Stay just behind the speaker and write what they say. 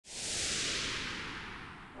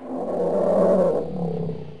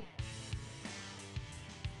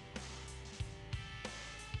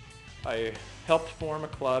I helped form a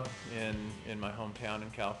club in my hometown in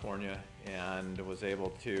California, and was able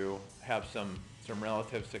to have some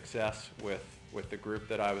relative success with the group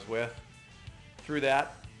that I was with. Through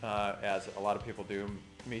that, as a lot of people do,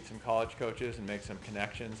 meet some college coaches and make some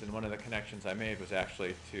connections. And one of the connections I made was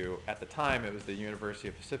actually to, at the time, it was the University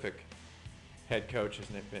of Pacific head coach, his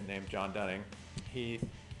been named John Dunning. He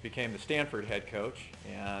became the Stanford head coach,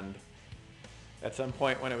 and at some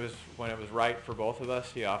point when it was right for both of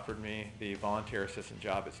us, he offered me the volunteer assistant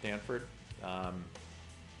job at Stanford.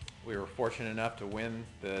 We were fortunate enough to win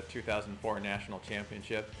the 2004 national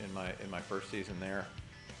championship in my first season there.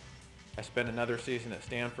 I spent another season at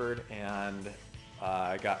Stanford, and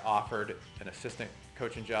I got offered an assistant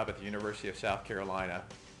coaching job at the University of South Carolina,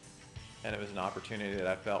 and it was an opportunity that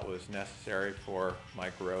I felt was necessary for my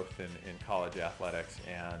growth in college athletics,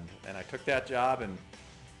 and I took that job, and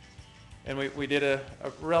we did a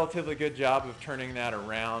relatively good job of turning that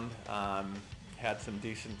around. Had some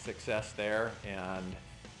decent success there,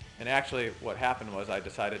 and actually what happened was I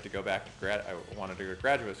decided to go back to I wanted to go to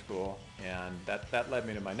graduate school, and that led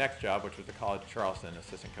me to my next job, which was the College of Charleston,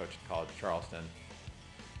 assistant coach at the College of Charleston,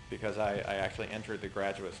 because I actually entered the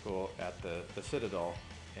graduate school at the Citadel,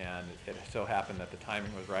 and it so happened that the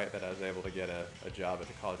timing was right, that I was able to get a job at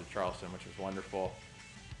the College of Charleston, which was wonderful,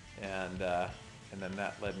 and then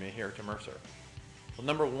that led me here to Mercer. Well,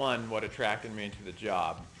 number one, what attracted me to the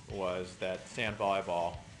job was that sand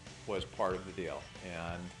volleyball was part of the deal,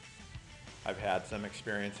 and I've had some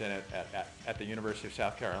experience in it at the University of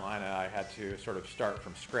South Carolina. I had to sort of start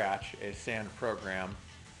from scratch a sand program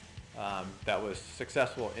that was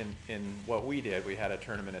successful in what we did. We had a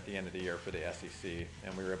tournament at the end of the year for the SEC,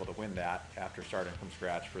 and we were able to win that after starting from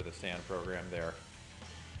scratch for the sand program there.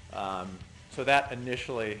 So that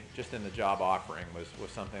initially, just in the job offering,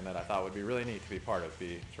 was something that I thought would be really neat to be part of,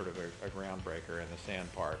 be sort of a groundbreaker in the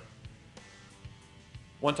sand part.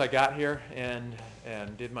 Once I got here and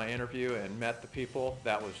did my interview and met the people,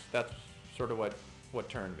 that's sort of what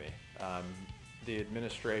turned me. The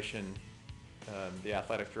administration, the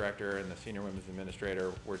athletic director and the senior women's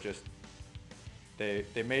administrator were just, they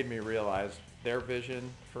made me realize their vision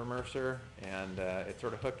for Mercer, and it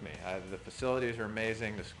sort of hooked me. The facilities are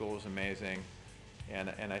amazing, the school is amazing,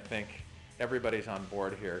 and I think everybody's on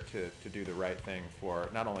board here to do the right thing for,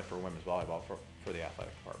 not only for women's volleyball, for the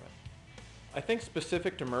athletic department. I think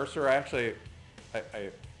specific to Mercer, I've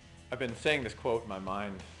been saying this quote in my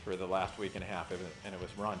mind for the last week and a half, and it was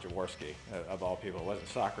Ron Jaworski, of all people. It wasn't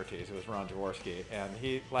Socrates, it was Ron Jaworski. And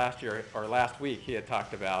last week, he had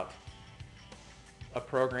talked about a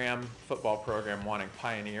football program wanting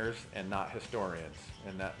pioneers and not historians,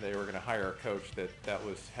 and that they were going to hire a coach that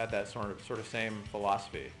had that sort of same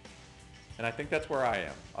philosophy. And I think that's where I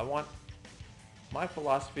am. I want my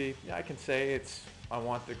philosophy, I can say I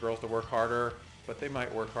want the girls to work harder, but they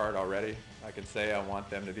might work hard already. I can say I want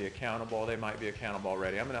them to be accountable. They might be accountable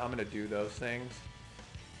already. I'm gonna do those things.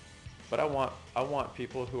 But I want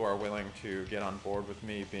people who are willing to get on board with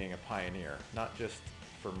me being a pioneer, not just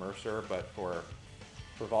for Mercer, but for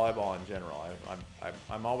volleyball in general.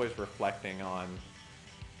 I'm always reflecting on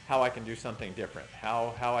how I can do something different,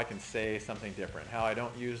 how I can say something different, how I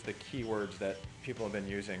don't use the keywords that people have been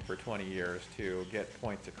using for 20 years to get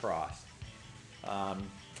points across.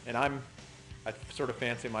 And I sort of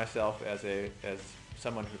fancy myself as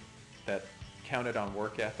someone that counted on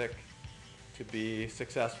work ethic to be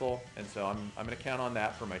successful, and so I'm going to count on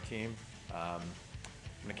that for my team. I'm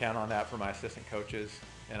going to count on that for my assistant coaches,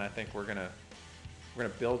 and I think we're going to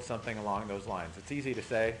build something along those lines. It's easy to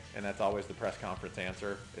say, and that's always the press conference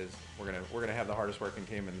answer, is we're going to have the hardest working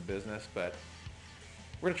team in the business, but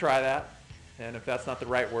we're going to try that. And if that's not the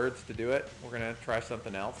right words to do it, we're going to try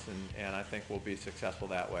something else, and I think we'll be successful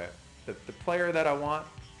that way. The player that I want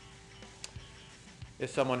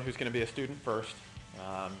is someone who's going to be a student first.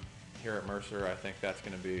 Here at Mercer, I think that's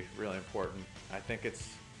going to be really important. I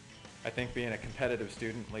think being a competitive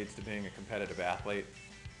student leads to being a competitive athlete.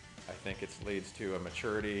 I think it leads to a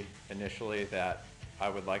maturity initially that I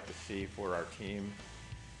would like to see for our team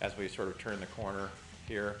as we sort of turn the corner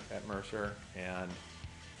here at Mercer. And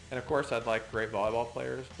of course, I'd like great volleyball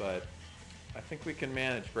players, but I think we can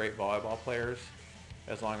manage great volleyball players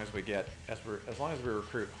as long as we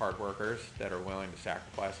recruit hard workers that are willing to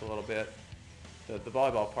sacrifice a little bit. The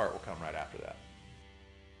volleyball part will come right after that.